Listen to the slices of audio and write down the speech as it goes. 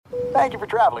Thank you for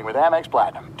traveling with Amex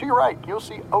Platinum. To your right, you'll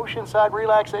see oceanside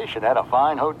relaxation at a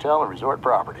fine hotel and resort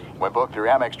property. When booked through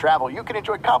Amex Travel, you can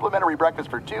enjoy complimentary breakfast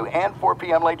for 2 and 4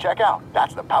 p.m. late checkout.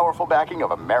 That's the powerful backing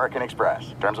of American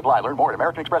Express. Terms apply. Learn more at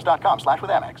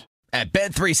americanexpress.com/withAmex. At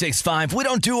Bet365, we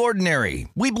don't do ordinary.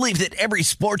 We believe that every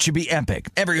sport should be epic.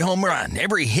 Every home run,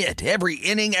 every hit, every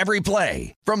inning, every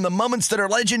play. From the moments that are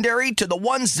legendary to the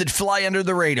ones that fly under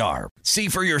the radar. See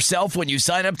for yourself when you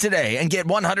sign up today and get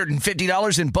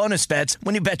 $150 in bonus bets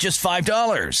when you bet just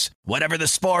 $5. Whatever the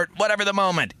sport, whatever the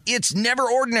moment, it's never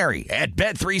ordinary at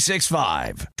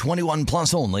Bet365. 21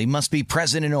 plus only. Must be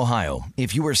present in Ohio.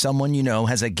 If you or someone you know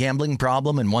has a gambling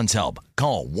problem and wants help,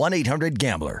 call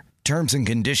 1-800-GAMBLER. Terms and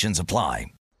conditions apply.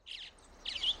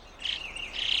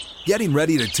 Getting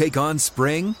ready to take on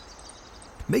spring?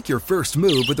 Make your first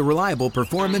move with the reliable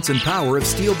performance and power of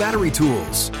Steel battery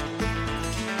tools.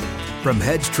 From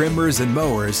hedge trimmers and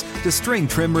mowers to string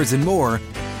trimmers and more,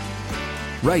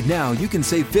 right now you can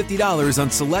save $50 on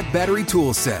select battery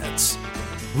tool sets.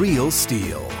 Real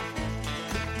Steel.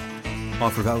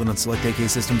 Offer valid on select AK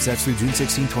system sets through June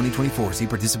 16, 2024. See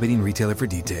participating retailer for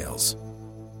details.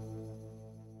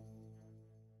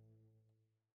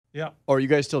 Yeah. Oh, are you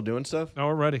guys still doing stuff? No,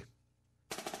 we're ready.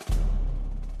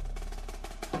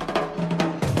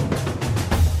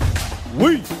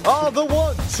 We are the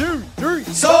 1, 2, 3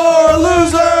 Sore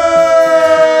Losers!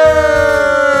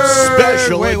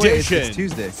 Special Edition. edition. It's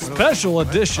Tuesday. Special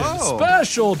edition. Oh.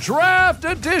 Special draft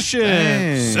edition.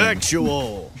 Dang.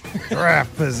 Sexual.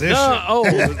 Draft position.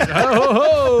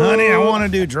 Honey, I want to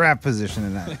do draft position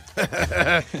tonight.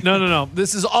 No.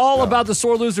 This is all about the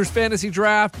Sore Losers fantasy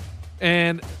draft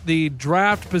and the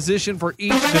draft position for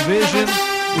each division.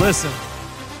 Listen,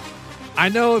 I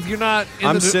know if you're not in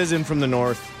I'm the Sizzin from the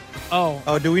north.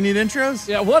 Oh, do we need intros?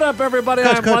 Yeah, what up, everybody?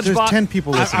 I'm Coach, there's Lunchbox. 10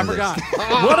 people listening I to this.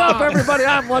 forgot. What up, everybody?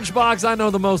 I'm Lunchbox. I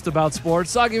know the most about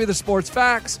sports, so I'll give you the sports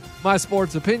facts, my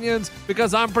sports opinions,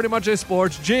 because I'm pretty much a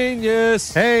sports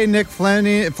genius. Hey, Nick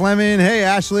Fleming. Hey,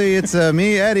 Ashley. It's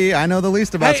me, Eddie. I know the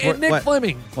least about Hey, sports. Nick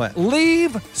Fleming. What?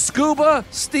 Leave Scuba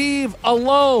Steve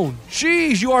alone.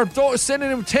 Jeez, you are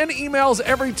sending him 10 emails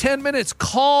every 10 minutes.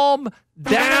 Calm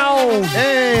down.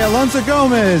 Hey, Alonso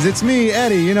Gomez. It's me,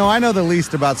 Eddie. You know, I know the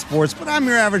least about sports, but I'm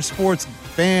your average sports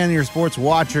fan, your sports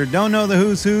watcher. Don't know the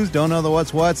who's, don't know the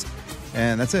what's,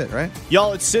 and that's it, right?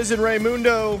 Y'all, it's Sizzin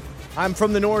Raymundo. I'm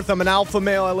from the north. I'm an alpha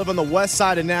male. I live on the west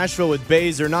side of Nashville with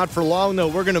Baser. Not for long, though.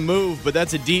 We're going to move, but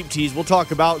that's a deep tease. We'll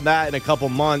talk about that in a couple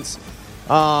months.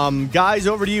 Guys,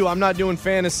 over to you. I'm not doing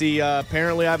fantasy.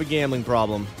 Apparently, I have a gambling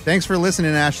problem. Thanks for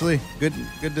listening, Ashley. Good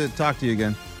to talk to you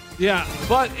again. Yeah,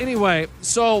 but anyway,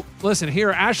 so listen here.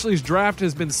 Ashley's draft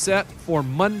has been set for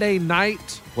Monday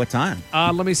night. What time?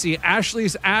 Let me see.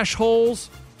 Ashley's ash holes.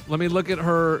 Let me look at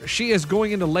her. She is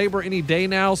going into labor any day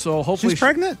now, so hopefully She's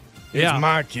pregnant? Yeah,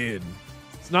 my kid.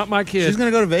 it's not my kid. She's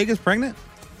going to go to Vegas pregnant?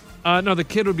 No, the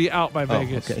kid would be out by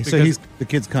Vegas. Okay. So the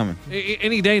kid's coming.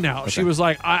 Any day now. She was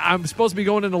like, I'm supposed to be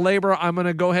going into labor. I'm going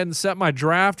to go ahead and set my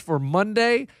draft for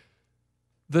Monday,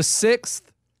 the 6th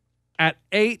at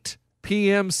 8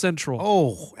 p.m. Central.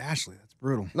 Oh, Ashley, that's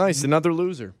brutal. Nice. Another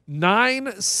loser.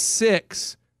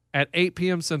 9/6 at 8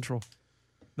 p.m. Central.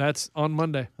 That's on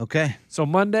Monday. Okay. So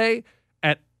Monday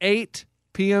at 8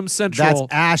 p.m. Central.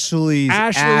 That's Ashley's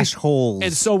ash holes.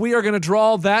 And so we are going to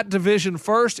draw that division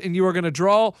first, and you are going to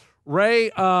draw Ray.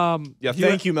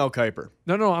 Thank you, Mel Kiper.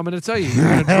 No, I'm going to tell you. You're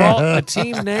going to draw a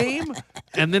team name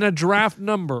and then a draft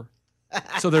number.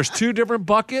 So there's 2 different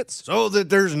buckets. So that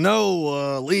there's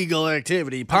no legal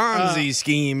activity, Ponzi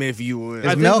scheme, if you will.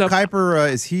 Is Mel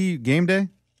Kiper, is he game day?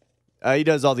 He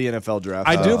does all the NFL drafts.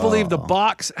 I do believe the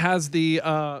box has the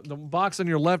box on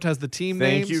your left has the team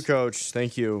names. Thank you, Coach.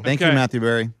 Thank you. Thank you, Matthew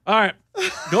Berry. All right.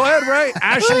 Go ahead, Ray.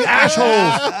 Ashley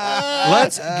Ashholes.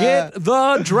 Let's get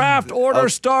the draft order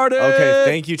started. Okay.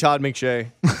 Thank you, Todd McShay.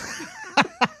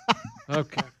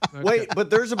 Okay. Wait, but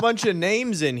there's a bunch of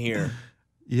names in here.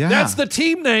 Yeah. That's the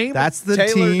team name. That's the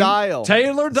Taylor team. Dial.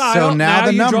 Taylor Dial. So now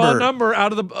the you draw a number. number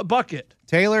out of the bucket.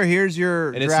 Taylor, here's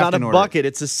your And it's not a drafting order. bucket,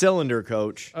 it's a cylinder,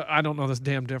 Coach. I don't know this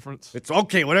damn difference. It's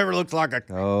okay, whatever looks like a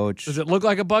Coach. Does it look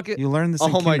like a bucket? You learned this in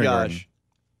Oh my kindergarten. gosh.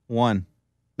 1.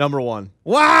 Number 1.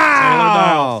 Taylor Dial,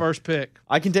 Wow. first pick.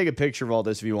 I can take a picture of all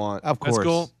this if you want. Of course. That's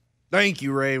cool. Thank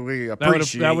you, Ray. We would've-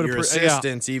 appreciate that would've your pre- yeah.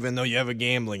 assistance, even though you have a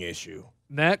gambling issue.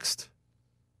 Next.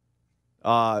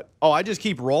 I just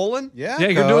keep rolling? Yeah, Yeah,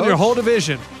 you're doing your whole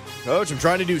division. Coach, I'm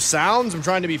trying to do sounds. I'm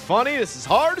trying to be funny. This is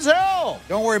hard as hell.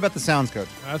 Don't worry about the sounds, Coach.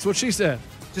 That's what she said.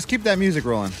 Just keep that music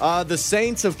rolling. The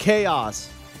Saints of Chaos.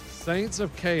 Saints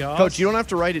of Chaos. Coach, you don't have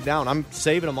to write it down. I'm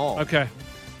saving them all. Okay.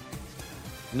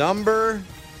 Number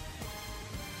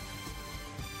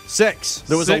 6.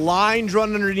 There was a Six. line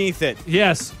drawn underneath it.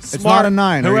 Yes. It's not a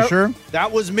 9. Are you Whoever- sure?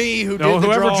 That was me who No, did the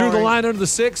whoever drew the drawing. line under the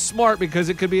 6, smart, because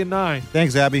it could be a 9.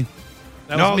 Thanks, Abby.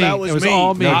 That No, was me. that was it was me.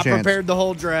 all me. No I chance. prepared the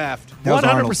whole draft. That was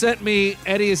Arnold. 100% me.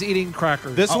 Eddie is eating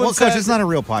crackers. This Oh, one well, Coach, says it's not a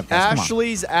real podcast. Come on.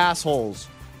 Ashley's assholes.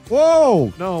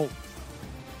 Whoa! No.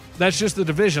 That's just the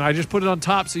division. I just put it on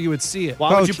top so you would see it.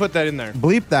 Why would you Coach. put that in there?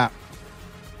 Bleep that.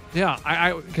 Yeah,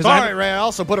 because Sorry, Ray. I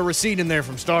also put a receipt in there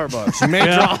from Starbucks. You may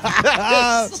draw.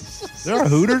 There are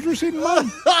Hooters receiving money.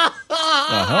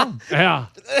 Yeah.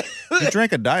 You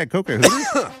drank a Diet Coke at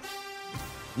Hooters?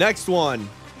 Next one,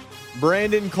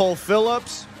 Brandon Cole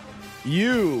Phillips.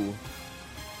 You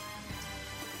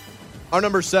are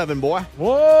number 7, boy.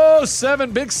 Whoa,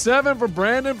 7, big 7 for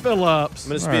Brandon Phillips. I'm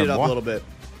going to speed All right, it up boy. a little bit.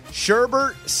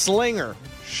 Sherbert Slinger.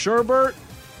 Sherbert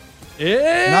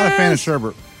is Not a fan of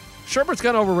sherbet. Sherbert's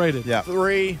kind of overrated. Yeah.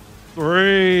 3.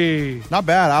 3. Not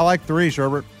bad. I like 3,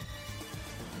 sherbet.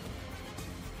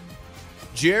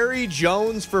 Jerry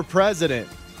Jones for president.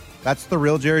 That's the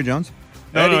real Jerry Jones?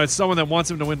 No, Eddie- it's someone that wants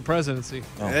him to win presidency.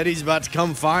 Eddie's about to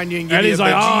come find you and give And you he's a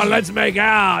like, bejesus. oh, let's make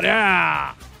out.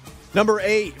 Yeah. Number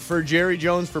 8 for Jerry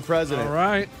Jones for president. All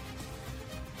right.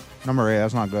 Number 8.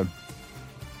 That's not good.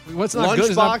 What's not good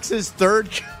is not Lunchbox's third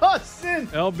cousin.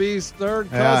 LB's third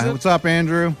Yeah. cousin. What's up,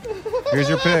 Andrew? Here's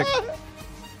your pick.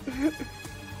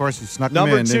 Of course, you snuck him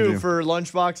Number in, didn't 2 you? for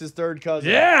Lunchbox's third cousin.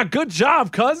 Yeah, good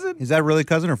job, cousin. Is that really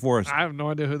cousin or Forrest? I have no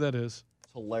idea who that is.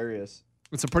 It's hilarious.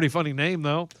 It's a pretty funny name,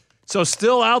 though. So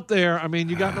still out there. I mean,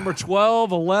 you got number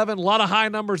 12, 11, a lot of high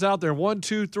numbers out there. 1,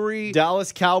 2, 3.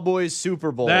 Dallas Cowboys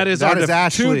Super Bowl. That is That our is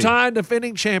Ashley. two-time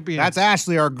defending champion. That's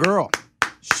Ashley, our girl.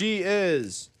 She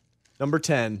is number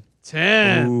 10.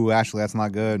 10. Ooh, Ashley, that's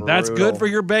not good. That's Brutal. good for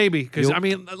your baby. Because, You'll- I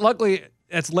mean, luckily,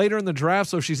 it's later in the draft,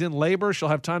 so if she's in labor, she'll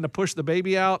have time to push the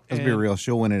baby out. Let's be and- real.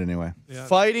 She'll win it anyway. Yeah.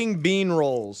 Fighting Bean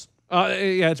Rolls.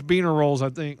 Yeah, it's Beaner rolls, I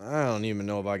think. I don't even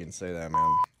know if I can say that, man.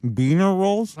 Beaner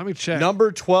rolls? Let me check.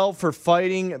 Number 12 for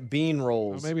Fighting Bean Oh,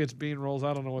 Rolls. maybe it's Bean rolls.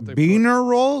 I don't know what they put. Beaner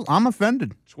rolls? I'm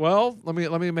offended. 12. Let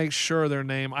me make sure their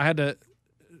name. I had to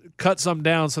cut some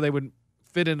down so they would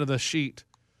fit into the sheet.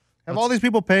 Have all these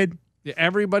people paid? Yeah,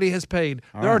 everybody has paid.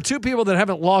 All There are right. 2 people that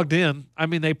haven't logged in. I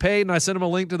mean, they paid, and I sent them a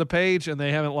link to the page, and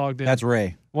they haven't logged in. That's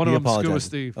Ray. One He of them's Scuba apologizes.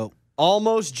 Steve. Oh,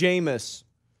 Almost Jameis.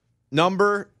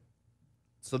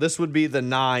 So this would be the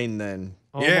 9 then.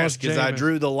 Almost Yes, because I Jameis.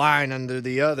 drew the line under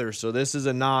the other. So this is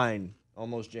a 9.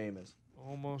 Almost Jameis.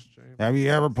 Almost James. have you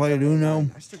ever played Uno?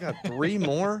 I still got 3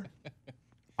 more.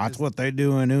 That's what they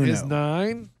do in Uno. Is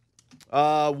 9.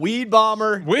 Weed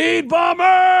Bomber. Weed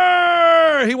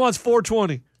Bomber! He wants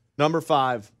 420. Number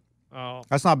 5. Oh.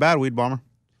 That's not bad, Weed Bomber.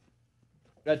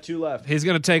 Got 2 left. He's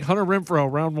going to take Hunter Renfro,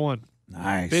 round 1.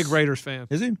 Nice. Big Raiders fan.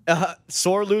 Is he?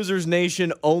 Sore Losers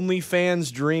Nation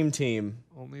OnlyFans Dream Team.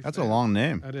 Only That's fan. a long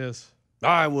name. That is.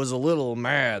 I was a little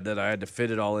mad that I had to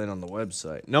fit it all in on the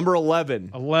website. Number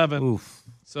 11. 11. Oof.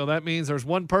 So that means there's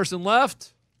one person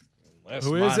left.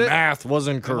 Who My is it? math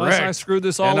wasn't Unless correct. I screwed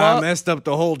this all and up. I messed up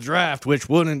the whole draft, which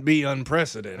wouldn't be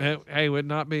unprecedented. Hey, would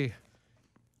not be.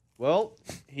 Well,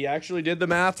 he actually did the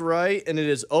math right, and it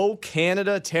is Oh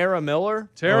Canada Tara Miller.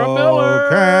 Tara Oh, Miller.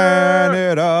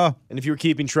 Canada. And if you were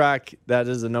keeping track, that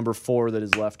is the number 4 that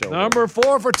is left over. Number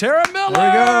 4 for Tara Miller. There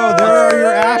you go. There are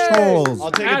your assholes.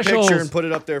 I'll take a Assholes. picture and put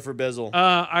it up there for Bizzle.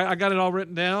 I got it all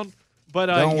written down. But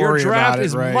Don't your worry draft about it,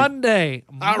 is Ray. Monday.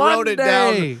 I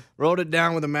Monday. wrote it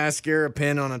down with a mascara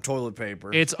pen on a toilet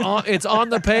paper. It's on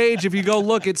the page. If you go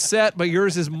look, it's set. But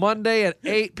yours is Monday at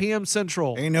 8 p.m.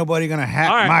 Central. Ain't nobody going to hack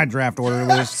All right. my draft order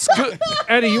list.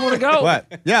 Eddie, you want to go?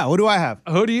 What? Yeah, what do I have?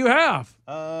 Who do you have?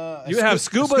 You have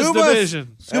Scuba's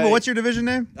division. Scuba, what's your division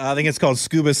name? I think it's called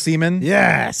Scuba Seaman.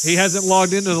 Yes. He hasn't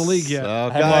logged into the league yet. I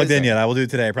haven't Guys, logged in yet. I will do it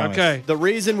today, I promise. Okay. The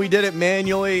reason we did it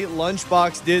manually,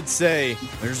 Lunchbox did say,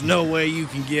 there's no way you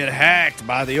can get hacked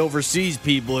by the overseas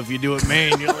people if you do it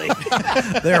manually.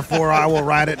 Therefore, I will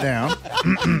write it down.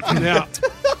 Yeah.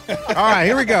 All right,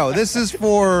 here we go. This is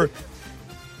for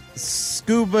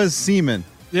Scuba Seaman.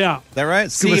 Yeah. Is that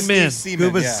right? Seaman.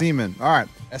 Scuba Seaman. All right.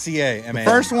 SEAMAN.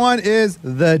 First one is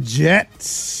the Jet.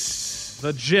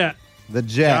 The Jet. The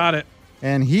Jet. Got it.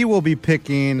 And he will be I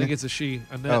picking. think it's a she.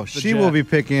 Annette Oh, the she Jet. will be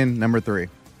picking number 3.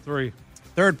 3.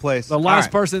 Third place. The last All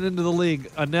right. person into the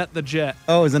league, Annette the Jet.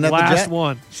 Oh, is Annette the last Jet?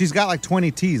 one. She's got like 20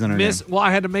 T's on her Miss. name. Well,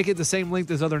 I had to make it the same length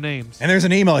as other names. And there's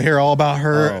an email here all about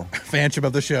her Oh. fanship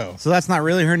of the show. So that's not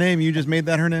really her name. You just made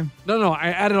that her name? No, I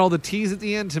added all the T's at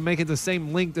the end to make it the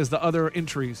same length as the other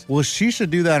entries. Well, she should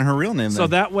do that in her real name. So then.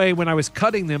 that way, when I was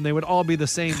cutting them, they would all be the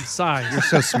same size. You're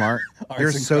so smart.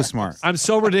 You're so smart. I'm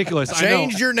so ridiculous. I know.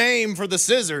 Change your name for the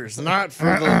scissors, not for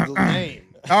the name.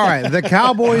 All right, the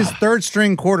Cowboys'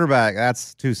 third-string quarterback.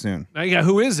 That's too soon. Now you got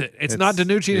who is it? It's not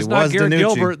Danucci. It's it not was Garrett Danucci.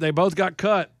 Gilbert. They both got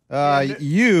cut.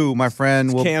 You, my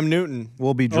friend, Cam Newton.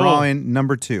 will be drawing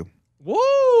number 2.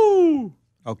 Woo!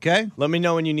 Okay? Let me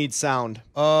know when you need sound.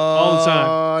 All the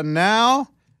time. Now,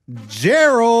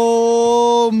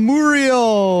 Gerald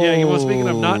Muriel. Yeah, well, speaking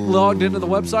of not logged into the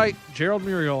website, Gerald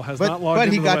Muriel has not logged but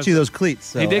into he the got website. you those cleats.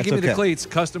 So he did that's give me the okay. cleats,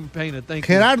 custom painted. Thank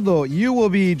you. Gerardo, you will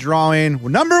be drawing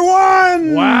number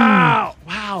 1. Wow.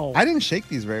 I didn't shake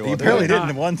these very well. You did barely I?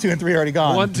 didn't. 1, 2, and 3 already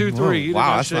gone. 1, 2, 3. You did Wow,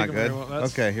 not that's shake not them good. very well.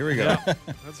 That's- Okay, here we go. Yeah,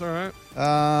 that's all right.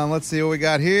 Let's see what we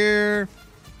got here.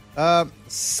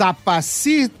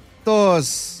 Sapacitos.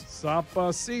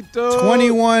 Sapacito.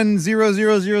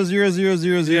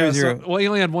 21-0-0-0-0-0-0-0-0. Yeah, well, he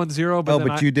only had 1-0, but Oh, then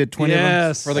but you did 20 of them?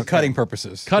 Yes. For the cutting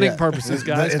purposes. cutting purposes,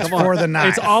 guys. It's Come on. for the knife.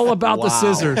 It's all about the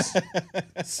scissors.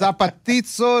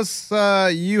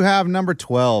 Zapatizos, you have number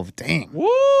 12. Dang. Woo!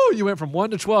 You went from 1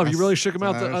 to 12. You really shook him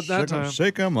out that time.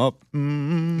 Shake them up.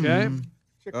 Okay.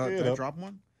 Can I drop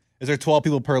one? Is there 12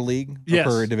 people per league? Or Yes.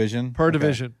 per division? Per Okay.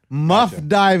 division. Muff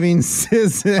diving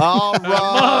scissors. All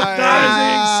right.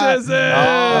 Diving scissors.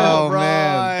 Oh,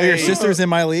 man. Are your sisters in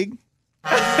my league?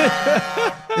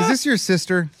 Is this your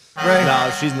sister, Ray?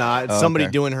 No, she's not. It's Oh, somebody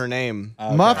okay. doing her name.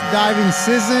 Muff diving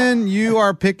scissors, you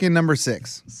are picking number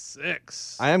 6.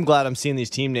 6. I am glad I'm seeing these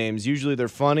team names. Usually they're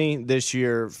funny. This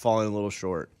year, falling a little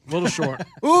short. A little short.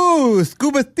 Ooh,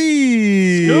 Scuba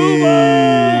Steve.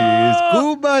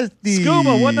 Scuba Steve.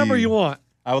 Scuba, what number you want?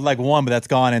 I would like 1, but that's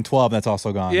gone, and 12, that's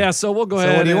also gone. Yeah, so we'll go So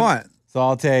ahead. what do you and- want? So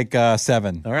I'll take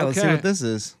 7. All right, let's see Okay. what this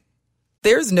is.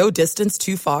 There's no distance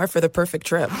too far for the perfect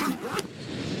trip.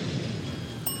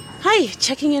 Hi,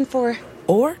 checking in for...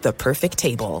 Or the perfect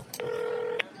table.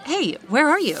 Hey, where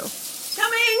are you?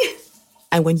 Coming!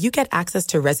 And when you get access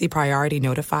to Resi Priority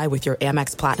Notify with your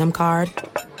Amex Platinum card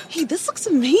Hey, this looks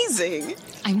amazing.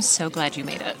 I'm so glad you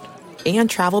made it. and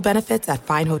travel benefits at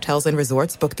fine hotels and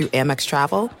resorts booked through Amex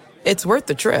Travel, it's worth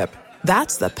the trip.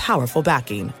 That's the powerful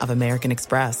backing of American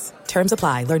Express. Terms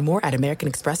apply. Learn more at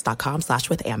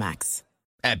americanexpress.com/withAmex.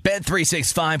 At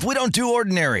Bet365, we don't do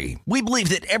ordinary. We believe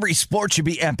that every sport should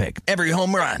be epic. Every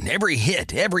home run, every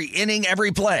hit, every inning, every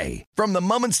play. From the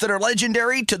moments that are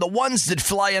legendary to the ones that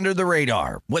fly under the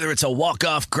radar. Whether it's a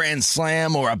walk-off grand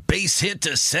slam or a base hit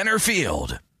to center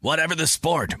field. Whatever the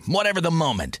sport, whatever the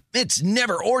moment. It's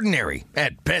never ordinary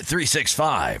at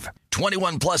Bet365.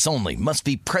 21 plus only. Must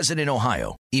be present in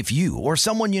Ohio. If you or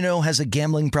someone you know has a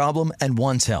gambling problem and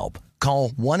wants help, call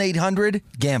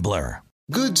 1-800-GAMBLER.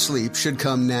 Good sleep should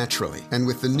come naturally, and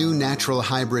with the new Natural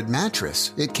Hybrid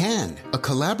mattress, it can. A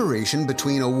collaboration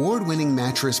between award-winning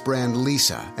mattress brand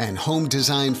Leesa and home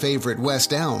design favorite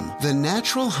West Elm, the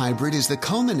Natural Hybrid is the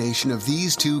culmination of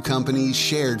these two companies'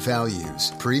 shared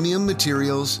values: premium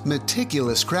materials,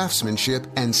 meticulous craftsmanship,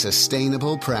 and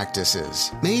sustainable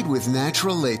practices. Made with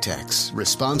natural latex,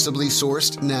 responsibly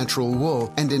sourced natural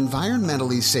wool, and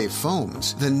environmentally safe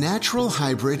foams, the Natural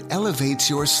Hybrid elevates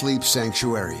your sleep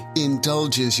sanctuary, indulges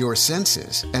your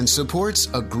senses, and supports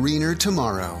a greener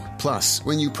tomorrow. Plus,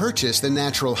 when you purchase the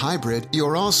Natural Hybrid,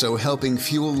 you're also helping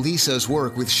fuel Leesa's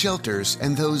work with shelters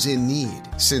and those in need.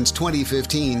 Since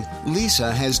 2015,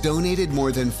 Leesa has donated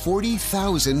more than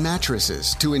 40,000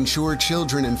 mattresses to ensure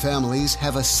children and families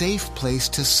have a safe place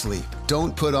to sleep.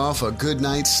 Don't put off a good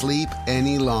night's sleep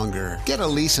any longer. Get a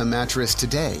Leesa mattress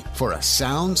today for a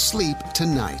sound sleep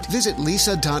tonight. Visit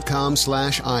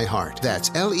leesa.com/iHeart. That's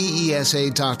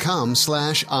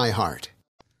LEESA.com/iHeart.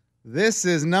 This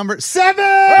is number 7.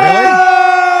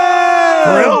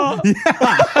 For real?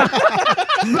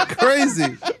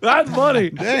 Crazy. That's funny.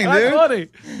 Dang, That's dude. funny.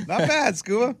 Not bad,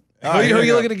 Scuba. Who are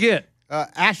you looking to get?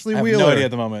 Ashley I have Wheeler. no idea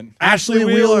at the moment. Ashley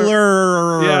Wheeler.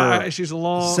 Wheeler. Yeah, she's a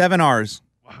long. 7 R's.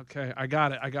 Okay, I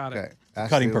got it. Okay. Ashley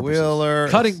Cutting purposes. Wheeler.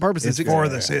 Cutting purposes. It's for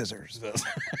exactly. the scissors.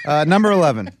 Number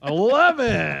 11.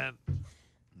 11.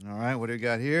 All right, what do we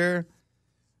got here?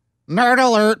 Nerd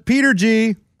alert, Peter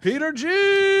G. Peter G.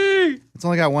 It's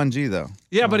only got 1 G, though.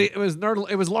 Yeah, but it was nerd.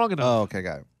 It was long enough. Oh, okay,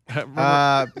 got it.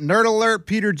 Remember? Nerd alert,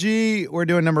 Peter G. We're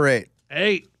doing number 8.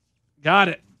 8. Got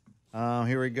it.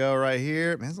 Here we go right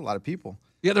here. Man, there's a lot of people.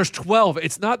 Yeah, there's 12.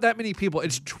 It's not that many people.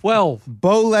 It's 12.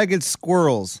 Bow-legged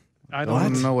squirrels. I I don't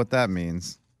don't know what that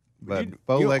means. But You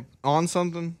bow-leg. on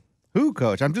something? Who,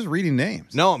 coach? I'm just reading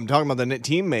names. No, I'm talking about the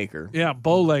team maker. Yeah,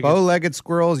 bow-legged. Bow-legged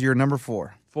squirrels, you're number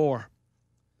 4. 4.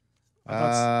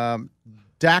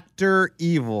 Dr.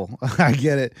 Evil. I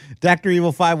get it. Dr.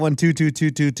 Evil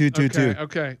 512222222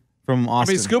 Okay. from I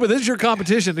Austin. mean, Scuba, this is your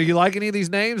competition. Do you like any of these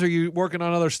names? Or are you working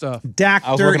on other stuff? Dr.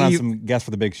 I was working on Evil. some guests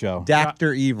for the big show.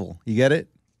 Dr. Evil. You get it?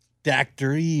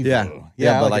 Dr. Evil.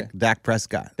 Yeah, I but like like Dak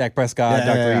Prescott. Dak Prescott, Yeah,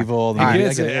 Dr. yeah. Evil. He All right.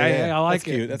 gets it. Yeah. I like That's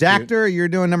it. cute. That's cute. Dactor, you're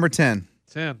doing number 10.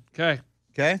 10. Okay.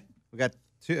 Okay? We got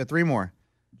three more.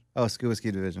 Oh, Scuba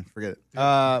Ski Division. Forget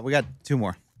it. We got 2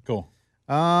 more. Cool.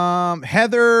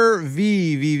 Heather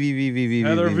V.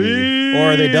 Heather V.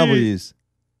 Or are they W's?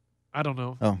 I don't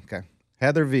know. Oh, okay.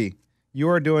 Heather V. You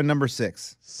are doing number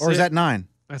 6. Or is that 9?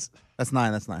 That's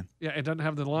 9. That's 9. yeah. It doesn't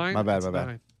have the line. My bad, It's my bad.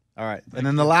 9. All right. And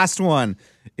then the last one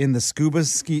in the Scuba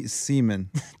Ski Seaman.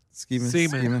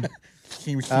 Seaman.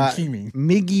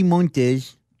 Miggy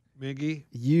Montes. Miggy.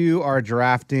 You are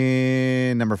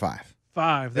drafting number 5.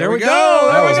 5. There There we we go. go.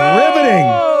 That There was we go. riveting.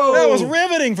 That was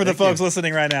riveting for the folks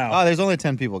listening right now. Oh, there's only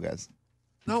 10 people, guys.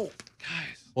 No, guys.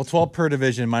 Well, 12 per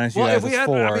division minus you Well, guys if we is had,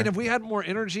 4. I mean, if we had more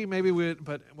energy, maybe we'd.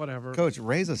 But whatever. Coach,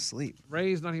 Ray's asleep.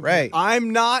 Ray's not even. Ray.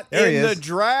 I'm not There he in the is.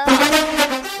 draft.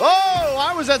 Oh,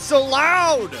 why was that so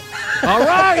loud? All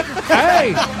right.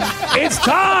 Hey, it's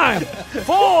time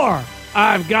for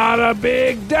I've Got a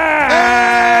Big Dax.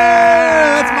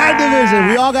 That's my division.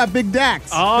 We all got big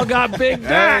Dacks. All got big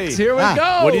Dax. Here we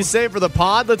go. What do you say for the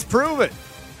pod? Let's prove it.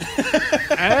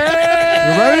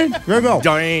 Hey. You ready? Here we go.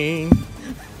 Dang.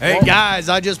 Hey, guys,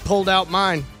 I just pulled out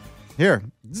mine. Here.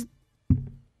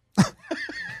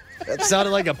 That sounded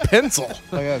like a pencil.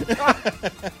 Okay.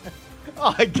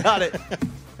 Oh, I got it.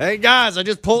 Hey, guys, I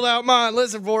just pulled out mine.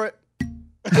 Listen for it.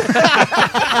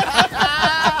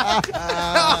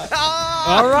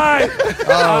 All right.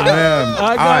 Oh, man.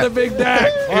 I got a big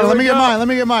Dax. Here, let me get mine. Let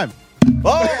me get mine.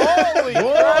 Oh, holy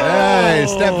crap. Hey,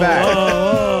 step back.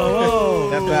 Whoa.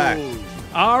 Step back.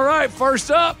 All right.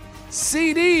 First up,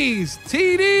 CDs,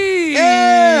 TDs.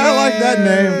 Yeah, I like that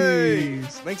name.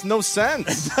 Makes no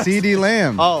sense. CD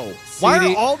Lamb. Oh, why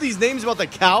CD. are all these names about the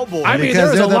Cowboys? I mean, Because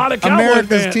there's they're a the lot of Cowboy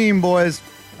America's fans. team, boys.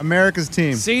 America's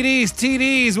team. CDs,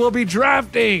 TDs will be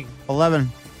drafting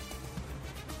 11.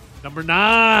 number 9.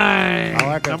 I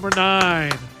like it. Number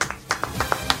 9.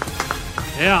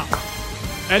 Yeah.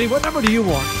 Eddie, what number do you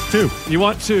want? 2. You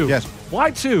want 2? Yes. Why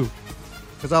 2?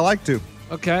 Because I like to.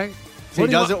 Okay. he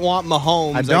doesn't want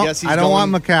Mahomes. I don't. guess he's I don't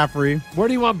going, want McCaffrey. Where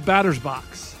do you want batter's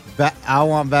box? I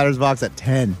want batter's box at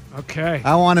 10. Okay.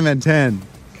 I want him at 10.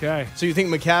 Okay. So you think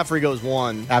McCaffrey goes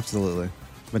 1? Absolutely.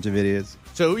 Bunch of idiots.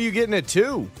 So who are you getting at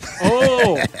 2?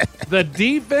 Oh, the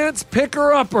defense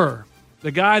picker-upper. The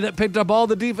guy that picked up all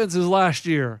the defenses last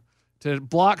year to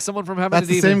block someone from having That's a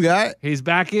the defense. same guy? He's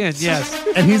back in, yes.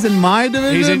 And he's in my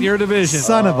division? He's in your division.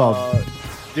 Son of a...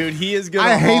 Dude, he is going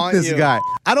to I hate haunt this you. guy.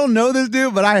 I don't know this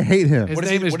dude, but I hate him. His What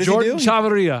does name he- is what does he Jordan do?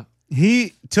 Chavarria.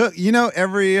 He took,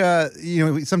 every,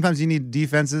 sometimes you need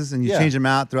defenses and you Yeah. change them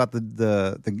out throughout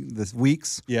the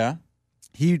weeks. Yeah.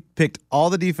 He picked all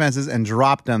the defenses and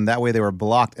dropped them. That way they were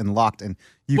blocked and locked, and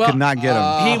you Well, could not get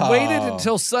them. He Oh. waited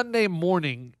until Sunday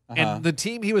morning, Uh-huh. and the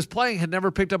team he was playing had never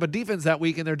picked up a defense that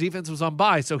week, and their defense was on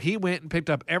bye. So he went and picked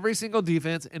up every single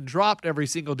defense and dropped every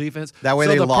single defense. That way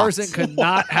so they the lost. person could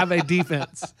not have a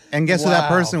defense. And guess who that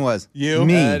Wow. person was? You?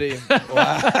 Me. Eddie.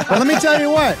 But let me tell you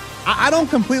what. I don't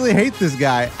completely hate this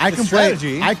guy. I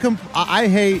strategy. I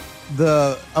hate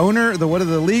the owner, the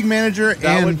league manager, That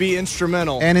and would be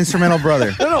instrumental. and instrumental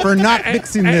brother for not Hey,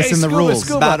 fixing hey, this hey, in the Scuba, rules.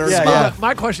 Scuba, Batter's Scuba, box.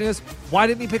 My question is, why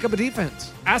didn't he pick up a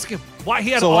defense? Ask him. Why he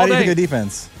had So all why do you day. pick a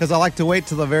defense? Because I like to wait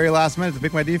till the very last minute to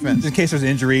pick my defense. In case there's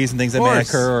injuries and things that may course.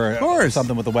 occur, or Of course.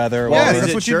 something with the weather. or Yes, whatever.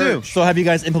 that's what you do. So have you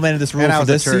guys implemented this rule And I for was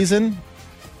at this church. season?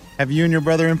 Have you and your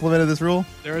brother implemented this rule?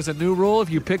 There is a new rule. If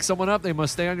you pick someone up, they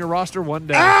must stay on your roster one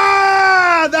day.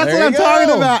 That's There what I'm you talking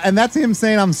go. about. And that's him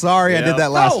saying, I'm sorry I did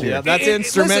that last No. year. Yeah, that's Listen,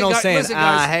 instrumental guys, saying, listen,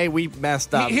 guys. hey, we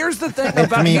messed up. Here's the thing It's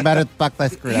about me, better fuck I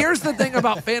screwed up. Here's the thing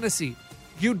about fantasy.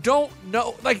 You don't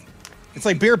know, like, It's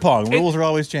like beer pong. Rules are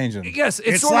always changing. yes, it's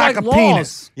It's sort like of a like laws.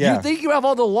 penis. Yeah. You think you have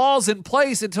all the laws in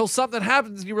place until something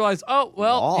happens and you realize, oh,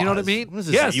 well, you know what I Laws? mean? What is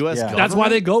this, yes, the US Yeah. that's why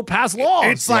they go pass laws.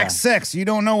 It's like sex. You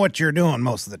don't know what you're doing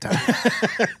most of the time.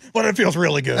 But it feels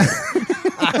really good. Good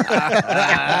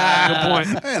point.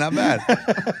 Hey, not bad.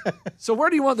 So where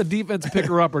do you want the defense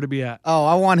picker-upper to be at? Oh,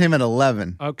 I want him at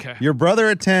 11. Okay. Your brother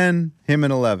at 10, him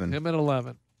at 11. Him at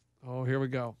 11. Oh, here we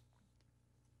go.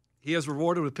 He is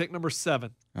rewarded with pick number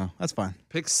 7. Oh, that's fine.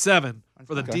 Pick 7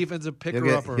 for the defensive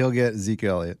picker-upper. He'll get Zeke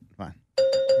Elliott. Fine.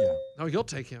 No, you'll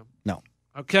take him. No.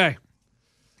 Okay.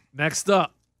 Next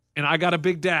up, and I got a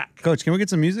big Dak. Coach, can we get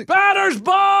some music? Batter's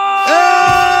ball!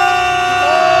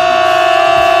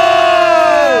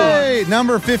 Hey,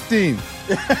 number 15.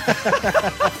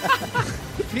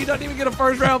 He doesn't even get a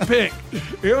first-round pick.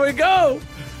 Here we go.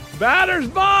 Batter's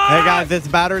ball! Hey, guys, it's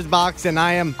Batter's Box, and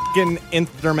I am f***ing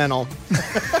instrumental.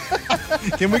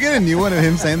 Can we get a new one of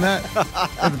him saying that?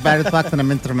 That's Batter's box and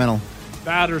I'm instrumental.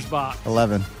 Batter's box.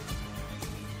 11.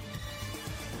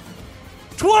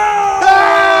 12!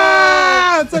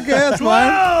 Ah, it's okay. That's fine.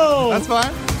 12! That's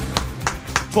fine.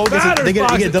 They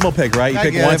get a double pick, right? You I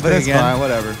pick get once, it, but pick it's again. fine.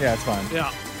 Whatever. Yeah, it's fine.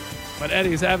 Yeah. But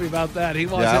Eddie's happy about that. He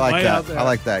wants Yeah, I it like way that. out there. I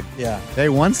like that. Yeah. Hey,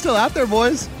 one's still out there,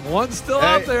 boys. One's still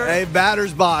out there. Hey,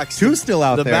 batter's box. Two still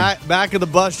out the there. back of the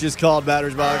bus just called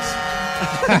batter's box.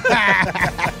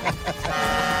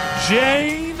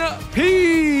 Jane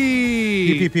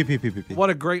P. P.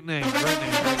 What a great name. Great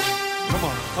name. Come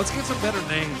on. Let's get some better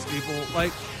names, people.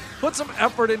 Like, put some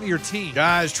effort into your team.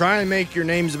 Guys, try and make your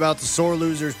names about the Sore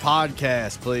Losers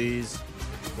podcast, please.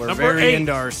 We're Number very 8.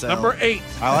 into ourselves. Number 8.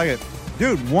 I like it.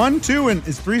 Dude, 1, 2, and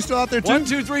is 3 still out there, too? 1,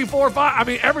 2, 3, 4, 5. I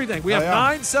mean, everything. We have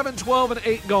 9, 7, 12, and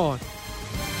 8 going.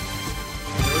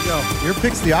 Here we go. Your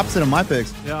pick's the opposite of my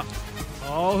picks. Yeah.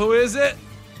 Oh, who is it?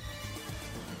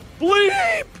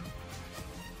 Bleep!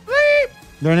 Bleep!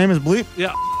 Their name is Bleep?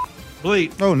 Yeah.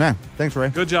 Bleep. Oh, nah. Thanks, Ray.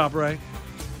 Good job, Ray.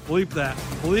 Bleep that.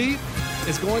 Bleep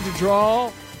is going to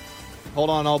draw Hold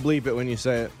on, I'll bleep it when you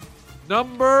say it.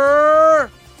 number.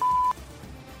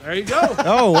 There you go.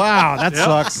 Oh, wow. That Yep.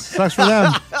 sucks. Sucks for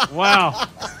them. Wow.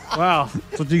 Wow.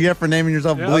 That's what you get for naming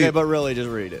yourself Yeah. Bleep. Okay, but really, just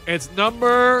read it. It's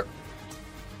number.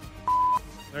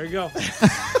 There you go.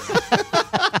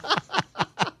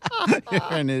 You're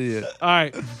an idiot. All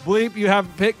right. Bleep, you have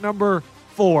pick number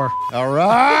 4. All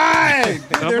right.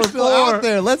 They're Number still 4. out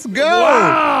there. Let's go.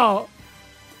 Wow.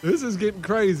 This is getting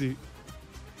crazy.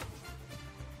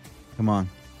 Come on.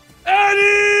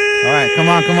 Eddie! All right, come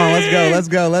on. Let's go. Let's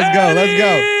go.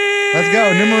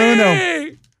 Numero uno.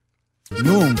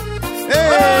 Noom.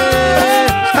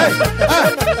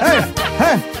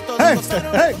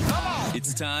 Hey.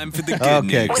 It's time for the good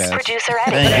Okay, news. guys. Producer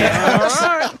Eddie. Thank you.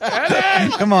 All right.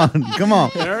 Eddie! Come on.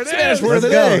 There it Spanish is. word of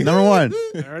Let's the go. day. Number 1.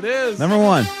 There it is. Number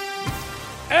 1.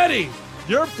 Eddie,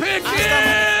 your pick is...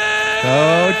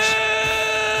 Coach.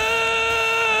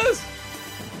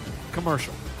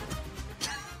 Commercial.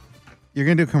 You're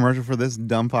going to do a commercial for this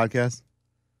dumb podcast?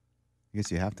 I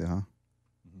guess you have to, huh?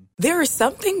 There are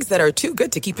some things that are too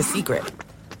good to keep a secret.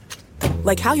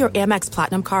 Like how your Amex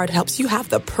Platinum card helps you have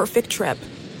the perfect trip.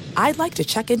 I'd like to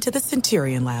check into the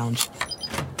Centurion Lounge.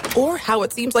 Or how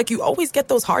it seems like you always get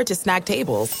those hard-to-snag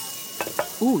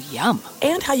tables. Ooh, yum.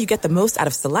 And how you get the most out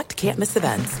of select can't-miss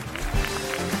events.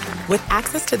 With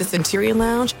access to the Centurion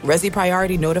Lounge, Resi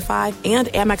Priority Notified, and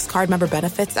Amex card member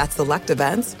benefits at select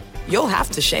events, you'll have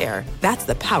to share. That's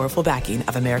the powerful backing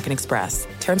of American Express.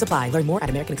 Terms apply. Learn more at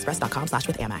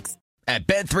americanexpress.com/withAmex. At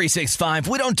Bet365,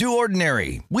 we don't do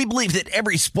ordinary. We believe that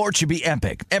every sport should be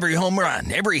epic. Every home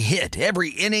run, every hit,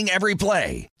 every inning, every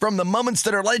play. From the moments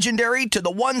that are legendary to the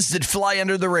ones that fly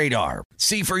under the radar.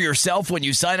 See for yourself when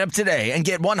you sign up today and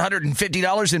get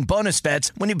 $150 in bonus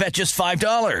bets when you bet just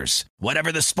 $5.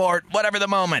 Whatever the sport, whatever the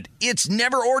moment, it's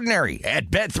never ordinary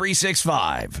at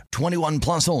Bet365. 21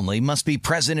 plus only. Must be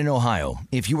present in Ohio.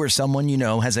 If you or someone you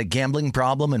know has a gambling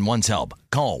problem and wants help,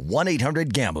 call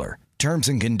 1-800-GAMBLER. Terms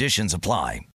and conditions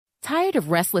apply. Tired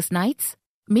of restless nights?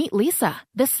 Meet Lisa,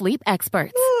 the sleep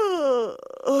experts.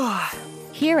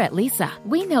 Here at Lisa,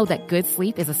 we know that good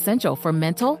sleep is essential for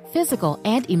mental, physical,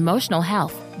 and emotional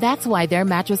health. That's why their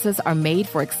mattresses are made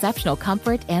for exceptional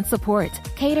comfort and support,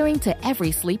 catering to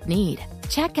every sleep need.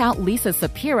 Check out Lisa's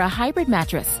Sapira Hybrid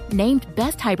Mattress, named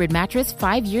Best Hybrid Mattress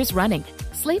 5 years running.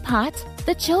 Sleep hot?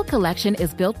 The Chill Collection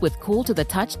is built with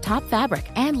cool-to-the-touch top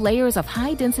fabric and layers of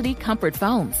high-density comfort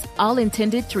foams, all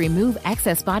intended to remove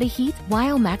excess body heat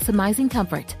while maximizing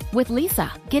comfort. With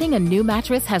Lisa, getting a new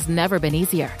mattress has never been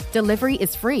easier. Delivery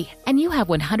is free, and you have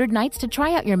 100 nights to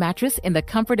try out your mattress in the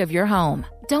comfort of your home.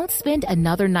 Don't spend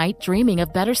another night dreaming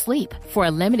of better sleep. For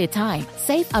a limited time,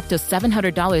 save up to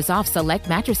 $700 off select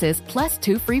mattresses plus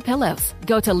 2 free pillows.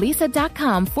 Go to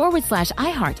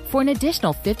lisa.com/iHeart for an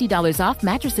additional $50 off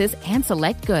mattresses and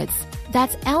select goods.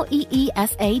 That's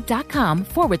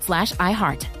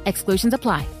LEESA.com/iHeart. Exclusions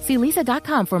apply. See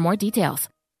lisa.com for more details.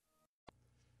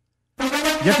 You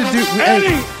have to do...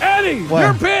 Eddie, What?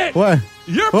 your pick. What?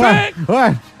 Your What? pick.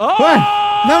 What? Oh!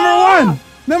 What?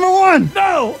 Number one.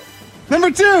 No. Number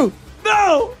 2.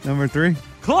 No. Number 3.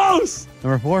 Close.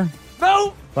 Number 4.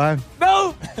 No. 5.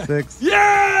 No. 6.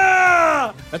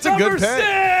 Yeah. That's a good pick.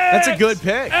 That's a good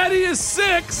pick. Eddie is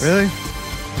 6. Really?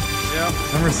 Yep.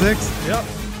 Number 6. Yep.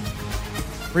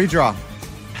 Free draw.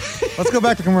 Let's go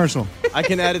back to commercial. I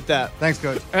can edit that. Thanks,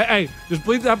 Coach. Hey, just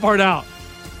bleep that part out.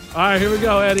 All right, here we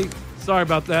go, Eddie. Sorry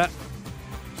about that.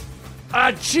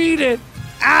 I cheated.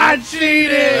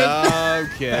 Okay.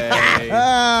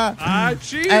 I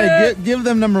cheated. Hey, give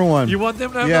them number 1. You want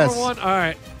them to have Yes. number 1? All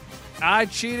right. I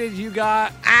cheated. You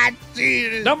got. I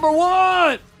cheated. Number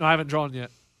 1. No, I haven't drawn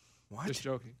yet. What? Just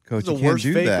joking. Coach, This you is the can't worst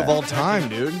do fake that. of all time,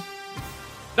 dude.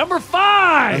 Number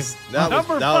 5. That was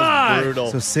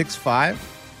brutal. So 6'5"?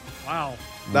 Wow.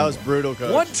 That was brutal,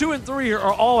 Coach. 1, 2, and 3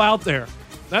 are all out there.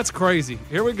 That's crazy.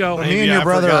 Here we go. Well, me and your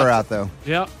brother are out, though.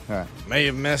 Yep. All right. May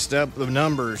have messed up the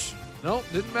numbers. Nope,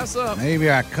 didn't mess up.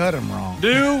 Maybe I cut him wrong.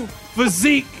 New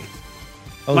physique.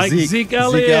 Oh, like Zeke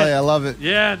Elliott. Zeke Elliott, I love it.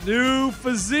 Yeah, new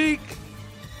physique.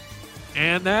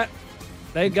 And that,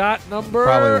 they got number...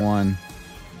 Probably 1.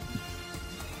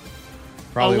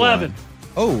 Probably 11. 1.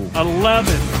 Oh.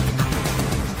 11.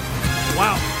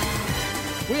 Wow.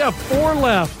 We have 4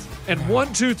 left, and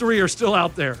 1, 2, 3 are still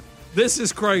out there. This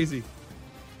is crazy.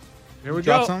 Here we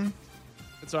Drop go. something?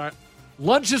 It's all right.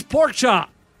 Lunch's pork chop.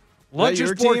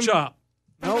 Lunch's pork team? chop.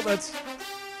 No, that's...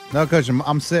 No, Coach,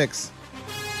 I'm 6.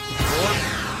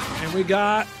 And we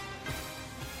got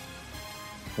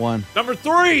 1. number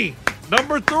 3.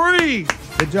 Number 3.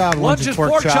 Good job, Lunch's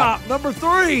pork chop. Number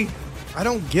 3. I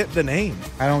don't get the name.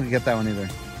 I don't get that one either.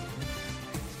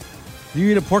 Do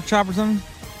you eat a pork chop or something?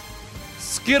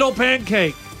 Skittle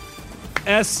pancake.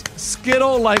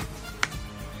 Skittle like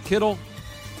Kittle.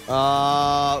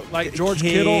 Like George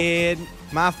Kittle.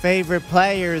 My favorite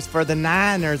players for the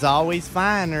Niners, always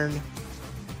finer.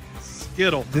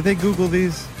 Skittle. Did they Google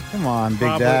these? Come on, Big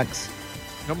Probably. Dax.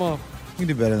 Come on. You can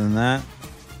do better than that.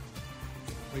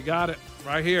 We got it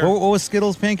right here. What was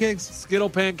Skittles pancakes? Skittle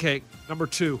pancake, number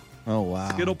 2. Oh, wow.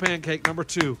 Skittle pancake, number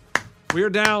 2. We are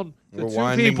down to We're 2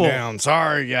 winding people. down.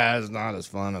 Sorry, guys. Not as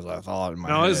fun as I thought in my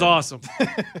No, head. it's awesome.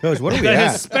 Coach, what are we The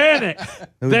at? Hispanic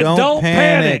Who that don't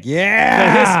panic.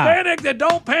 Yeah. The Hispanic that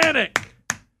don't panic.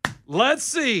 Let's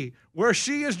see where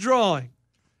she is drawing.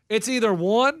 It's either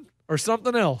 1 or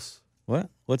something else. What?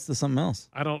 What's the something else?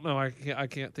 I don't know. I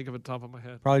can't think of it top of my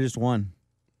head. Probably just 1.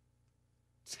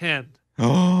 10.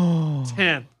 Oh.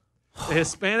 10. The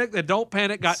Hispanic that don't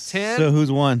panic got 10. So who's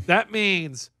 1? That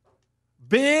means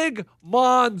Big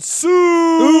Monsoon.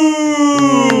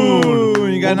 Ooh,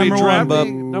 you got Will be number 1, bub.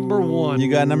 drafting number 1.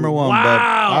 You got number 1, Wow.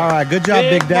 bub. All right, good job,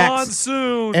 Big Dax.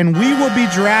 Monsoon. And we will be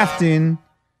drafting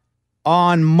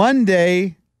on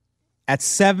Monday at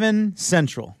 7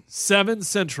 Central. 7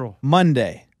 Central.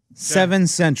 Monday, 7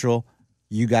 Central.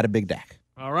 You got a Big Dak.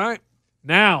 All right.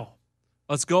 Now,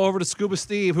 let's go over to Scuba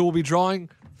Steve, who will be drawing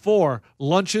for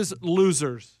Lunch's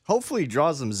Losers. Hopefully he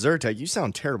draws them Zyrtec. You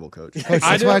sound terrible, Coach. Coach,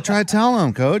 that's what I try to tell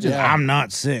him, Coach. I'm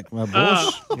not sick. Well,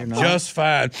 you're not. Just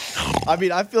fine. I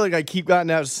mean, I feel like I keep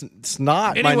getting out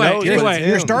snot in my Anyway, nose. anyway. but it's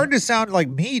You're him. starting to sound like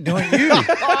me doing you.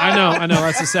 I know.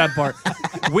 That's the sad part.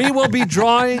 We will be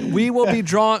drafting.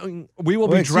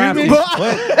 Excuse me?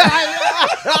 What?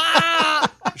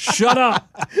 Shut up.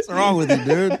 What's wrong with you,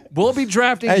 dude? We'll be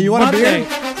drafting Hey, you want a Monday.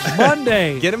 beer?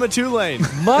 Monday. Get him a Tulane.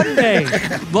 Monday.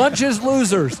 Lunch's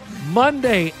Losers.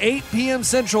 Monday, 8 p.m.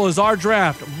 Central is our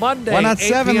draft. Monday, Why not 8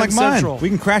 7 p.m. like mine? Central. We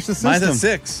can crash the system. Mine's at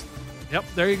 6. Yep,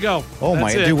 there you go. Oh,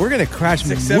 That's my. it. Dude, we're going to crash 6,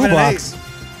 Blue 7, and Box.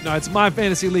 No, it's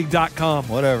myfantasyleague.com.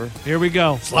 Whatever. Here we go.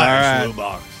 All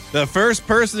right. The first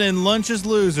person in Lunch's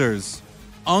Losers,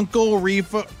 Uncle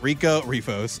Rico's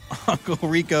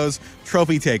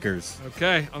Trophy Takers.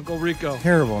 Okay, Uncle Rico.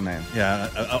 Terrible name. Yeah,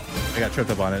 I got tripped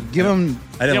up on it. Give him,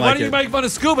 I didn't Yeah, why like don't you it. make fun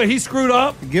of Scuba? He screwed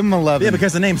up. give him 11. Yeah,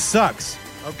 because the name sucks.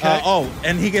 Okay.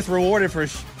 And he gets rewarded for a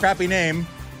crappy name.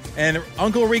 And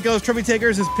Uncle Rico's Trophy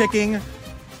Takers is picking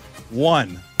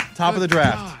 1. Top of the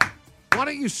draft. God. Why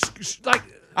don't you,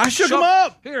 I shook him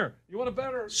up. Here, you want a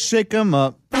better? Shake him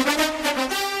up. Here.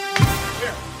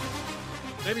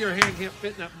 Maybe your hand can't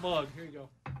fit in that mug. Here you go.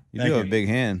 You Thank do have you. a big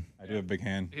hand. I do have a big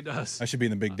hand. He does. I should be in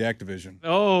the big deck division.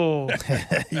 Oh.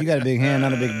 You got a big hand,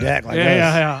 not a big deck like us.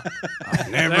 Yeah.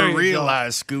 There Never you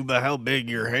realized, Scuba, how big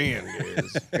your hand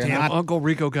is. Damn, Uncle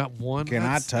Rico got 1. Can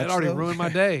I touch That already those? ruined my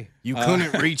day. You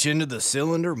couldn't reach into the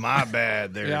cylinder? My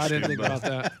bad there, Yeah, I didn't think Scuba. about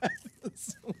that.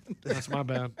 That's my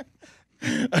bad.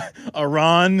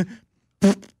 Aaron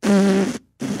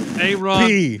Aaron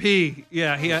P. P.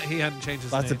 Yeah, he hadn't changed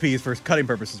his Lots name. of P's for cutting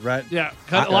purposes, right? Yeah,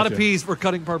 I a lot of gotcha. P's for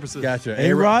cutting purposes. Gotcha.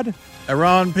 A-Rod?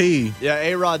 Aaron P. Yeah,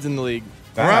 A-Rod's in the league.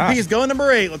 Aaron P is going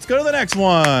number 8. Let's go to the next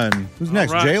one. Who's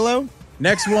next? right. J-Lo?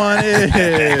 Next one is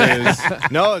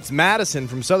No, it's Madison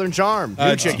from Southern Charm.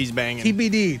 New chick he's banging.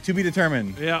 TBD, to be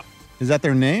determined. Yeah, Is that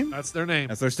their name? that's their name.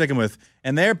 That's what they're sticking with.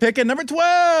 And they're picking number 12.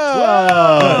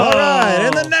 All right.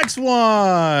 And the next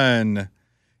one.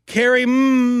 Carrie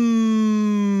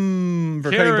for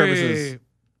cutting purposes.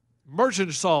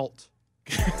 Merchant salt.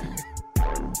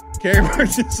 Carrie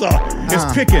Merchant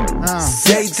is picking.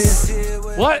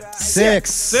 What? 6.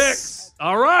 6.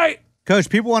 All right. Coach,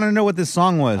 people want to know what this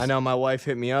song was. I know my wife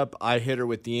hit me up. I hit her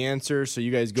with the answer, so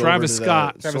you guys go Travis over to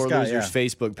Scott. the Travis Sore Scott, Losers yeah.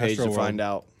 Facebook page to Astroworld. find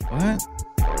out. What?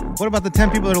 What about the 10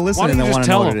 people that are listening don't you that just want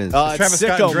to know tell what it them? is? It's Travis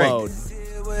Scott and sicko Drake. mode.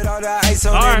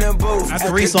 All right. That's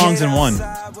 3 songs in one.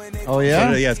 Oh,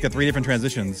 yeah? Yeah, it's got 3 different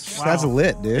transitions. Wow. That's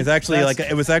lit, dude. It's actually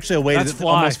it was actually a way to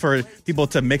almost for people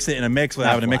to mix it in a mix without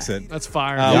having to mix it. That's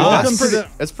fire.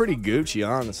 That's pretty Gucci,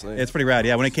 honestly. It's pretty rad.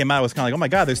 Yeah, when it came out, it was kind of like, oh my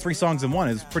god, there's 3 songs in one.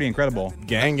 It's pretty incredible.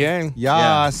 Gang.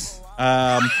 Yas.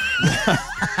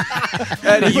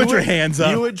 Eddie, put your hands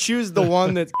up. You would choose the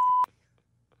one that's.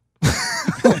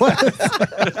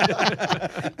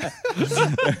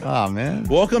 Oh, man.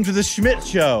 Welcome to the Schmidt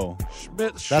Show.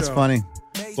 That's funny.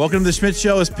 Welcome to the Schmidt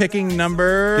Show is picking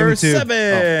number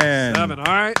 7. 7. All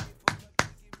right.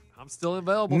 I'm still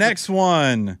available. Next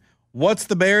one. What's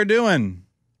the bear doing?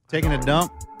 Taking a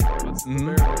dump. What's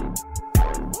the bear doing?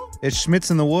 It's Schmitz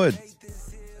in the wood.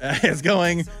 It's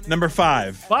going number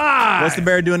 5. 5. What's the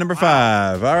bear doing number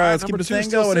 5? All right, let's keep Number the 2 thing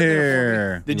still going sitting there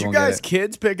here. Did you won't get guys it.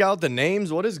 kids pick out the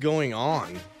names? What is going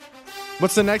on?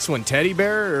 What's the next one? Teddy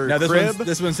bear or Now crib?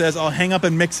 this one says, I'll hang up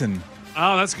and mixin'.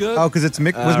 Oh, that's good. Oh, because it's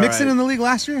was Mixon right. in the league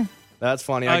last year? That's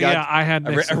funny. Yeah, I had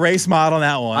A Mixon. race mod on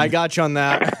that one. I got you on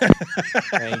that.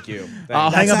 Thank you. I'll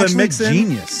Thanks. hang up and actually mixin'.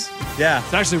 genius. Yeah.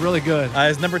 It's actually really good.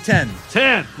 It's number 10.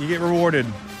 10. You get rewarded.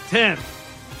 10. Come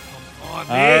on,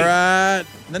 All right.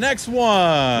 The next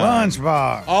one.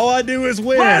 Lunchbox. All I do is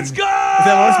win. Let's go! Is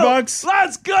that Lunchbox?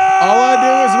 Let's go! All I do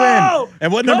is win.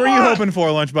 And what number Come are you on. hoping for,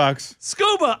 Lunchbox?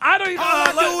 Scuba. I don't even know.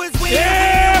 All I do is win.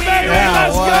 Yeah, baby. Yeah,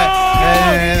 Let's what? go!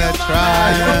 Hey, that's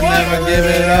right. Never give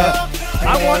it up. I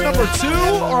want number 2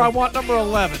 or I want number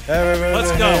 11.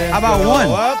 Let's go. How about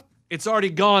one? It's already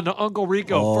gone to Uncle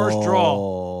Rico. First draw.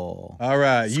 Oh. All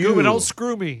right. Scuba, don't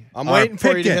screw me. I'm Are waiting for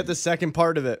you to picking. hit the second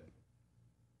part of it.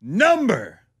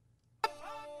 Number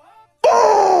 4.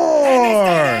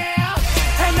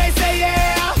 And they say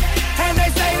yeah. And they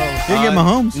say yeah. You get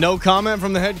Mahomes. No comment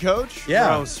from the head coach?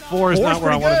 Yeah. Gross. 4 is Four's not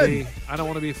where I pretty want to good. be. I don't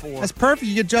want to be 4. That's perfect.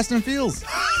 You get Justin Fields.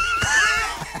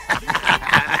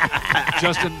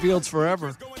 Justin Fields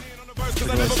forever.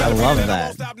 I love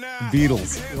that.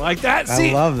 Beatles. You like that? I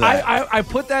See, love that. I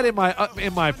put that in my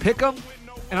pick'em,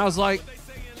 and I was like,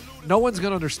 no one's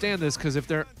gonna understand this because if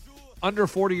they're under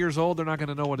 40 years old, they're not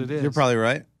gonna know what it is. You're probably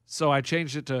right. So I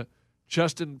changed it to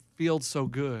Justin Fields so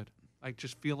good, like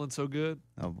just feeling so good.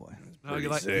 Oh, boy. No, you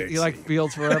like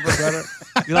Fields forever better.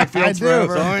 You like Fields I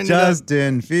forever. do.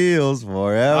 Justin Fields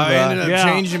forever. I ended up Yeah.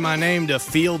 changing my name to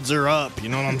Fields Are Up. You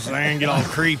know what I'm saying? Get all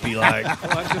creepy like. Oh,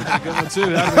 that could have been a good one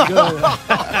too. That'd be good.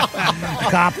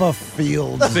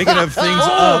 Copperfield. Speaking of things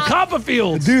Oh, up,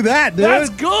 Copperfield. Do that, dude. That's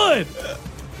good.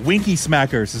 Winky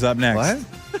Smackers is up next.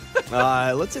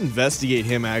 What? Let's investigate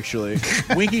him, actually.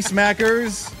 Winky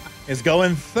Smackers is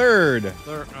going third.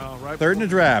 Third in the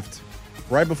draft.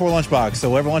 Right before Lunchbox. So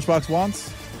whatever Lunchbox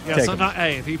wants, Yeah, take so him.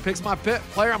 hey, if he picks my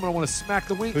player, I'm gonna want to smack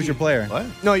the winky. Who's your player? What?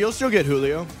 No, you'll still get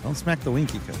Julio. Don't smack the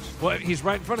winky, coach. Well, he's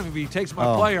right in front of me. If he takes my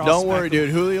Oh. player, I'll Don't smack worry, the-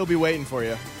 dude. Julio will be waiting for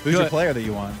you. Who's your Good. player that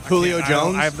you want? Julio I don't-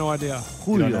 Jones? I have no idea.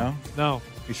 You don't know? No,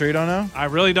 You sure you don't know? I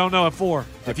really don't know at 4.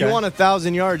 If you want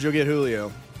 1,000 yards, you'll get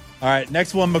Julio. All right,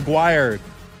 next one, McGuire.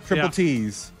 Triple Yeah.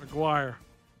 T's. McGuire.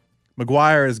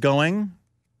 McGuire is going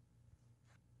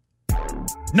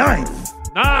 9th.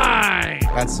 9.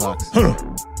 That sucks.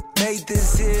 Made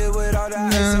this here with all the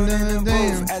ice on the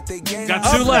booth at the game.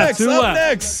 Got 2 left. 2 up left.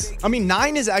 next. I mean,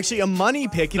 9 is actually a money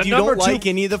pick if The you don't number 2 like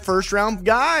any of the first-round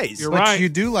guys. You're But right. you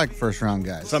do like first-round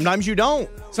guys. Sometimes you don't.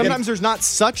 Sometimes there's not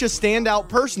such a standout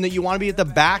person that you want to be at the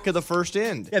back of the first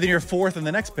end. Yeah, then you're 4th in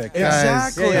the next pick.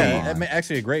 Exactly. Yeah, yeah.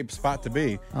 Actually a great spot to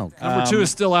be. Oh, Number 2 is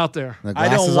still out there. the I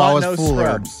glass don't is want always no full.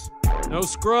 scrubs. No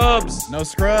scrubs. No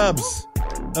scrubs.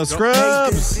 No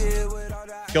scrubs.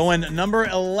 Going number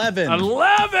 11.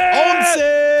 11.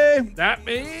 11. That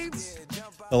means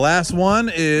The last one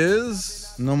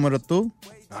is Numero 2.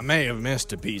 I may have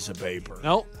missed a piece of paper.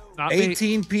 nope. Not me.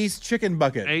 18-piece chicken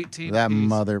bucket. 18. That piece.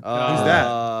 mother. Who's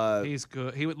that? He's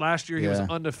good. Last year he was Yeah.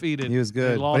 undefeated. He was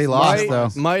good, lost but he lost, last though.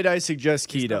 month. Might I suggest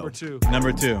keto? Number 2.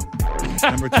 Number 2.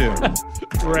 Number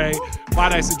 2. Ray,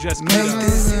 might I suggest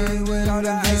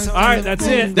keto? All right, that's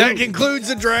it. That concludes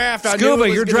the draft. I knew it Scuba,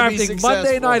 was you're gonna be drafting Monday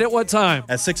successful. night at what time?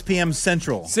 At 6 p.m.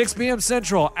 Central. 6 p.m.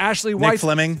 Central. Ashley Nick White.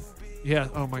 Fleming. Yeah.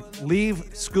 Oh my. Leave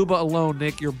Scuba alone,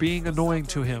 Nick. You're being annoying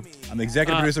to him. I'm the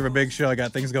executive producer of a big show. I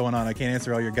got things going on. I can't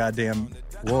answer all your goddamn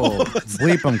Whoa.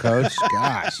 Bleep him, coach.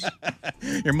 Gosh.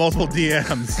 your multiple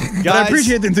DMs. But I Guys-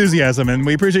 appreciate the enthusiasm, and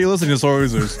we appreciate you listening to Sore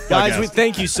Losers. Guys, podcast. we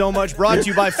thank you so much. Brought to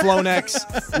you by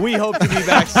Flonex. We hope to be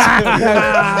back soon.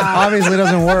 Obviously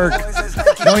doesn't work.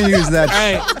 Don't use that.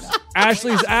 Hey,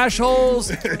 Ashley's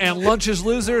Ashholes and Lunch's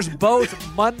Losers both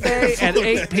Monday at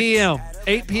 8 p.m.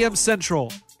 8 p.m.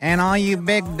 Central. And all you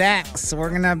big decks, we're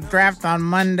going to draft on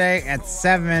Monday at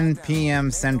 7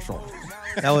 p.m. Central.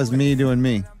 That was me doing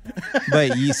me.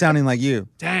 but you sounding like you.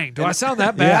 Dang, do I sound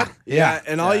that bad? Yeah,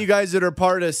 and all you guys that are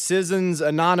part of Citizens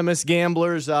Anonymous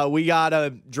Gamblers, we got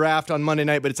a draft on Monday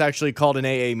night, but it's actually called an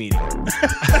AA meeting.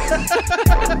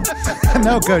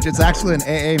 No, Coach, it's actually an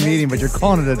AA meeting, but you're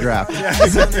calling it a draft. Yeah.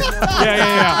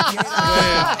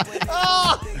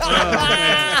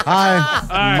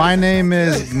 Hi, my name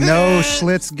is No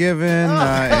Schlitz Given,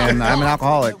 and I'm an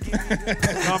alcoholic.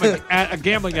 A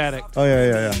gambling addict. Oh,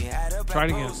 yeah. Try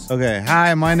it again. Okay,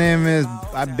 hi, my name is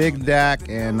Big Dak,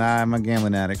 and I'm a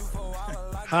gambling addict.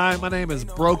 Hi, my name is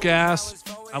Broke Ass.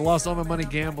 I lost all my money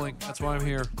gambling. That's why I'm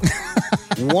here.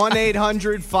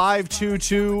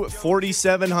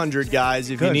 1-800-522-4700, guys,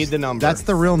 if you need the number. That's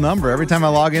the real number. Every time I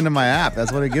log into my app,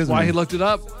 that's what it gives me. Why he looked it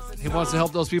up. He wants to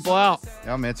help those people out.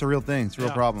 Yeah, man, it's a real thing. It's a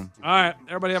real problem. All right,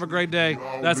 everybody have a great day.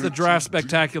 That's the Draft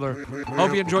Spectacular.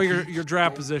 Hope you enjoy your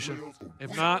draft position.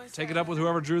 If not, take it up with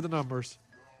whoever drew the numbers.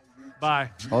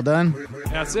 Bye. All done?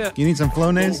 That's it. You need some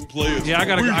Flonase? Yeah, I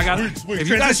got. If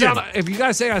you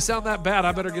guys say I sound that bad,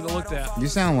 I better get it looked at. You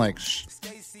sound like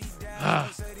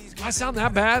I sound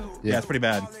that bad? Yeah, it's pretty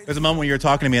bad. There's a moment when you were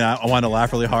talking to me and I wanted to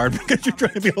laugh really hard because you're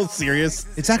trying to be all serious.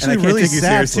 It's actually really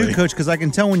sad, too, Coach, because I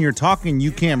can tell when you're talking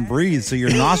you can't breathe, so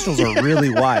your nostrils are really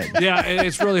wide. Yeah,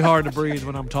 it's really hard to breathe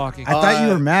when I'm talking. I thought you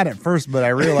were mad at first, but I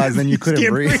realized then you couldn't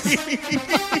breathe.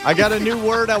 I got a new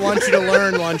word I want you to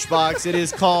learn, Lunchbox. It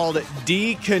is called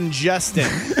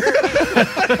decongestant.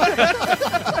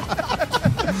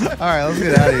 All right, let's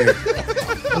get out of here.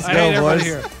 Let's go, boys.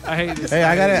 Here. I hate this. Hey,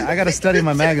 I gotta study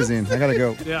my magazine. I gotta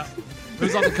go. Yeah.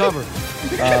 Who's on the cover?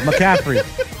 McCaffrey.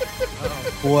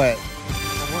 What?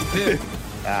 One pick.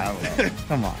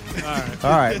 Come on.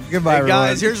 All right. Goodbye, everyone.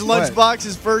 Guys, here's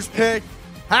Lunchbox's first pick.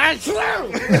 All right.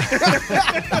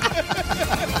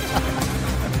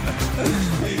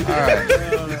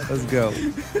 Let's go.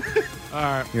 All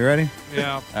right. You ready?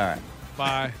 Yeah. All right.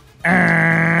 Bye.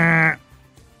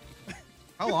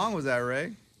 How long was that,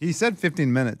 Ray? He said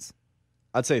 15 minutes.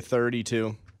 I'd say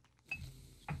 32.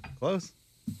 Close.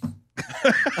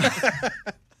 I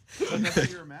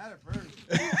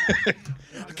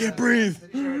can't breathe.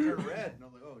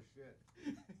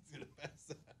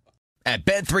 At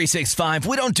Bet365,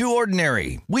 we don't do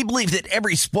ordinary. We believe that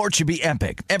every sport should be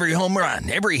epic. Every home run,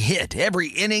 every hit, every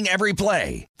inning, every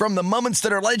play. From the moments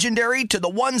that are legendary to the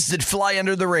ones that fly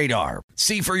under the radar.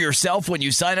 See for yourself when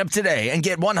you sign up today and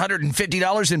get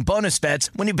 $150 in bonus bets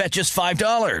when you bet just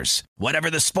 $5. Whatever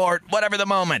the sport, whatever the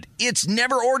moment, it's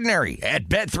never ordinary at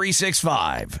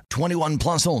Bet365. 21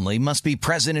 plus only. Must be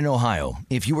present in Ohio.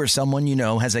 If you or someone you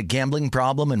know has a gambling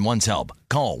problem and wants help,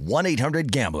 call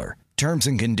 1-800-GAMBLER. Terms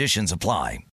and conditions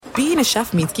apply. Being a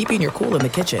chef means keeping your cool in the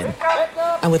kitchen.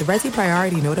 And with Resi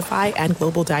Priority Notify and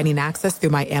Global Dining Access through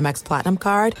my Amex Platinum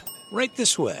card, right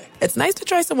this way. It's nice to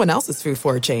try someone else's food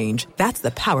for a change. That's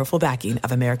the powerful backing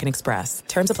of American Express.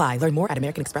 Terms apply. Learn more at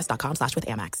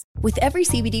americanexpress.com/withAmex. With every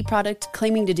CBD product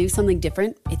claiming to do something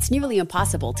different, it's nearly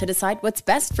impossible to decide what's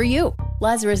best for you.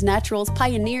 Lazarus Naturals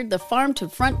pioneered the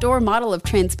farm-to-front-door model of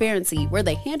transparency, where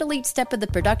they handle each step of the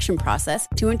production process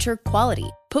to ensure quality,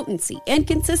 potency, and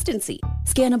consistency.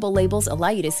 Scannable labels allow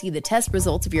you to see the test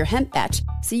results of your hemp batch,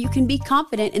 so you can be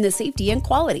confident in the safety and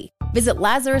quality. Visit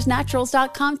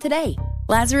LazarusNaturals.com today.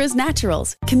 Lazarus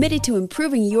Naturals, committed to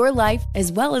improving your life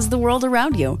as well as the world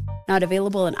around you. Not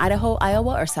available in Idaho,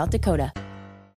 Iowa, or South Dakota.